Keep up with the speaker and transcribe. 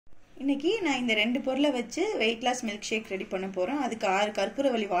இன்னைக்கு நான் இந்த ரெண்டு பொருளை வச்சு weight loss milk shake ready பண்ண போகிறேன். அதுக்கு 6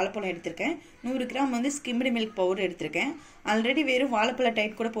 கற்பூரவள்ளி வாழைப்பழம் எடுத்திருக்கேன். 100 கிராம் வந்து ஸ்கிம்டு மில்க் பவுடர் எடுத்திருக்கேன். ஆல்ரெடி வெறும் வாழைப்பழ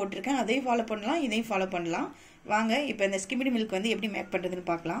டைட் கூட போட்டிருக்கேன். அதையும் ஃபாலோ பண்ணலாம், இதையும் ஃபாலோ பண்ணலாம். வாங்க இப்போ இந்த ஸ்கிம்டு மில்க் வந்து எப்படி மேக் பண்ணுறதுன்னு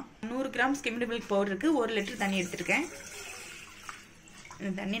பார்க்கலாம். 100 கிராம் ஸ்கிம்டு மில்க் பவுடருக்கு 1 லிட்டர் தண்ணி எடுத்திருக்கேன்.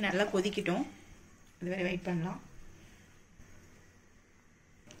 இந்த தண்ணி நல்லா கொதிக்கட்டும், இதுவரை வெயிட் பண்ணலாம்.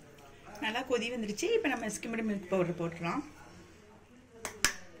 நல்லா கொதி வந்துருச்சு. இப்போ நம்ம ஸ்கிம்டு மில்க் பவுடர் போட்டுடலாம்.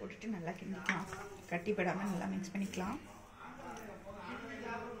 போட்டுட்டு நல்லா கிண்டிக்கலாம், கட்டிப்படாமல் நல்லா மிக்ஸ் பண்ணிக்கலாம்.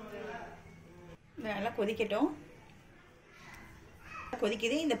 நல்லா கொதிக்கட்டும்.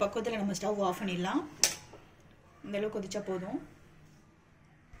 கொதிக்குது. இந்த பக்குவத்தில் நம்ம ஸ்டவ் ஆஃப் பண்ணிடலாம். இந்த அளவு கொதிச்சா போதும்.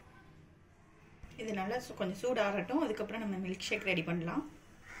 இது நல்லா கொஞ்சம் சூடு ஆறட்டும். அதுக்கப்புறம் நம்ம மில்க் ஷேக் ரெடி பண்ணலாம்.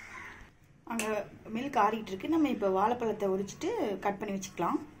 அங்கே மில்க் ஆறிட்டு இருக்கு. நம்ம இப்போ வாழைப்பழத்தை உரிச்சிட்டு கட் பண்ணி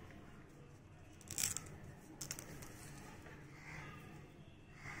வச்சுக்கலாம்.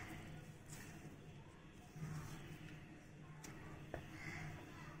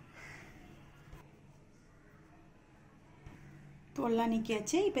 தோல்லாம்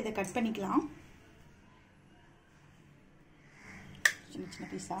நீக்கியாச்சு. இப்போ இதை கட் பண்ணிக்கலாம். சின்ன சின்ன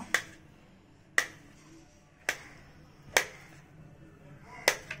பீஸா.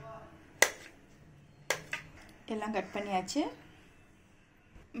 எல்லாம் கட் பண்ணியாச்சு.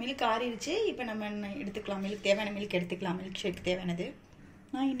 மில்க் ஆறிடுச்சு. இப்போ நம்ம எடுத்துக்கலாம். மில்க் தேவையான மில்க் எடுத்துக்கலாம். மில்க் ஷேக் தேவையானது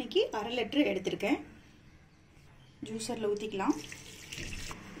நான் இன்னைக்கு 1/2 லிட்டர் எடுத்திருக்கேன். ஜூஸரில் ஊற்றிக்கலாம்.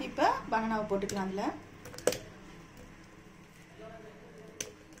 இப்போ பனானாவை போட்டுக்கலாம். அதில்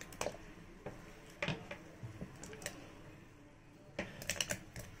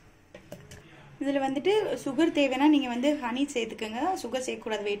இதில் வந்துட்டு சுகர் தேவைன்னா நீங்கள் வந்து ஹனி சேர்த்துக்கோங்க. சுகர்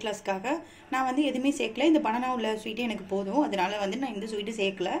சேர்க்கக்கூடாது வெயிட் லாஸ்க்காக. நான் வந்து எதுவுமே சேர்க்கல. இந்த பனானா உள்ள ஸ்வீட்டே எனக்கு போதும். அதனால வந்து நான் இந்த ஸ்வீட்டு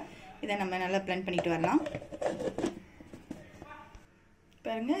சேர்க்கல. இதை நம்ம நல்லா பிளெண்ட் பண்ணிட்டு வரலாம்.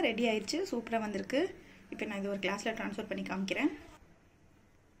 பாருங்க, ரெடி ஆயிடுச்சு. சூப்பராக வந்திருக்கு. இப்போ நான் இது ஒரு கிளாஸில் ட்ரான்ஸ்ஃபர் பண்ணி காமிக்கிறேன்.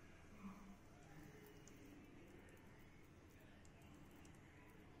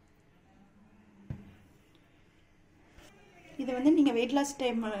 இதை வந்து நீங்கள் வெயிட் லாஸ்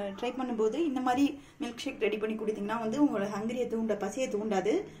ட்ரை பண்ணும்போது இந்த மாதிரி மில்க் ஷேக் ரெடி பண்ணி கொடுத்தீங்கன்னா வந்து உங்களோட ஹங்கரியை பசியை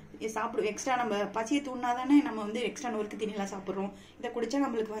தூண்டாது. எக்ஸ்ட்ரா நம்ம பசியை தூண்டினா தானே நம்ம வந்து எக்ஸ்ட்ரா நொறுக்கு தண்ணியெலாம் சாப்பிட்றோம். இதை குடித்தா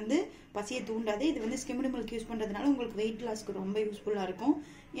நம்மளுக்கு வந்து பசியை தூண்டாது. இது வந்து ஸ்கிம்டு மில்க் யூஸ் பண்ணுறதுனால உங்களுக்கு வெயிட் லாஸ்க்கு ரொம்ப யூஸ்ஃபுல்லாக இருக்கும்.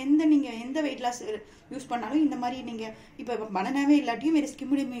 நீங்கள் எந்த வெயிட் லாஸ் யூஸ் பண்ணாலும் இந்த மாதிரி நீங்கள் இப்போ பனானாவே இல்லாட்டியும் வேறு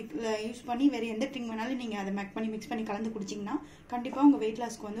ஸ்கிம்டு மில்கில் யூஸ் பண்ணி வேறு எந்த ட்ரிங்க் வேணாலும் நீங்கள் அதை மிக்ஸ் பண்ணி கலந்து குடிச்சிங்கன்னா கண்டிப்பாக உங்கள் வெயிட்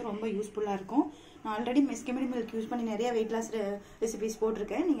லாஸ்க்கு வந்து ரொம்ப யூஸ்ஃபுல்லாக இருக்கும். நான் ஆல்ரெடி ஸ்கிம்டு மில்க் யூஸ் பண்ணி நிறைய வெயிட் லாஸ் ரெசிபிஸ்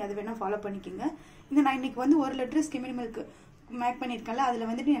போட்டிருக்கேன். நீங்கள் அதை வேணால் ஃபாலோ பண்ணிக்கோங்க. நான் இன்னைக்கு வந்து 1 லிட்டர் ஸ்கிம்டு மில்க் மேக் பண்ணியிருக்கேன்ல, அதில்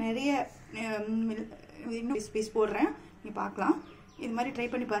வந்துட்டு நிறைய இன்னும் ரெசிபிஸ் போடுறேன். நீங்கள் பார்க்கலாம். இது மாதிரி ட்ரை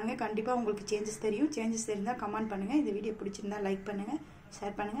பண்ணி பாருங்கள். கண்டிப்பாக உங்களுக்கு சேஞ்சஸ் தெரியும். சேஞ்சஸ் தெரிந்தால் கமெண்ட் பண்ணுங்கள். இந்த வீடியோ பிடிச்சிருந்தா லைக் பண்ணுங்கள்,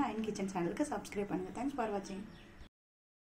 ஷேர் பண்ணுங்கள். அயன் கிச்சன் சேனலுக்கு சப்ஸ்கிரைப் பண்ணுங்கள். தேங்க்ஸ் ஃபார் வாட்சிங்.